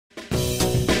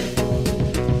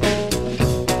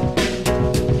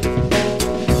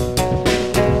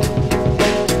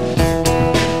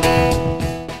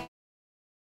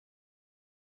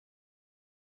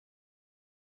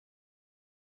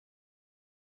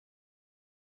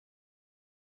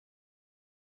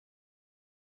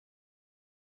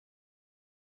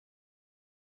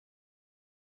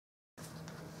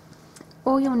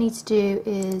all you'll need to do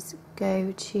is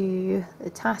go to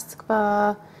the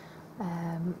taskbar,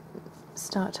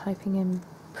 start typing in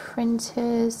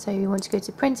printers. So you want to go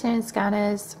to printer and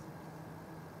scanners,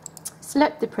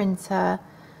 select the printer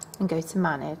and go to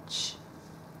manage.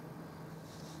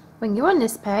 When you're on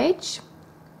this page,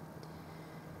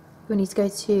 you'll need to go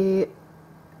to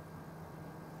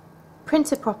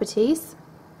printer properties,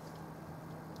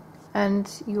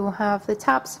 and you'll have the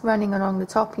tabs running along the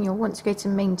top, and you'll want to go to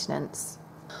maintenance.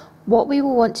 What we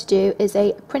will want to do is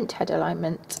a print head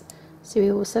alignment. So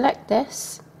we will select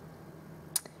this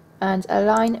and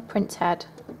align print head.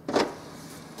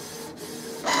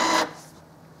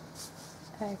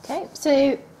 Okay,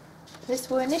 so this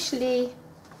will initially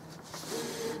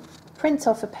print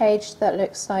off a page that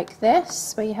looks like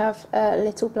this, where you have a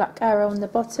little black arrow on the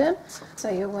bottom. So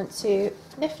you'll want to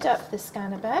lift up the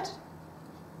scanner bed.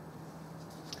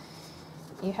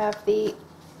 You have the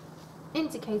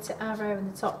indicator arrow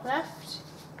in the top left,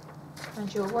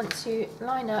 and you'll want to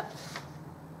line up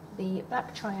the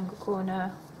black triangle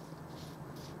corner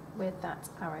with that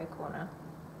arrow corner.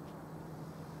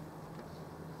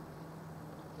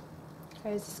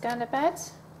 Close the scanner bed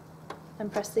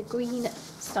and press the green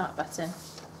start button.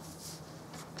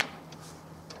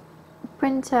 The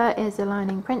printer is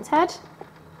aligning print head.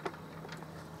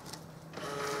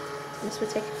 This will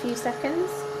take a few seconds.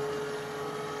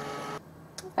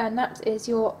 And that is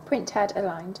your print head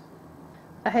aligned.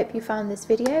 I hope you found this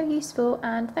video useful,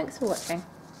 and thanks for watching.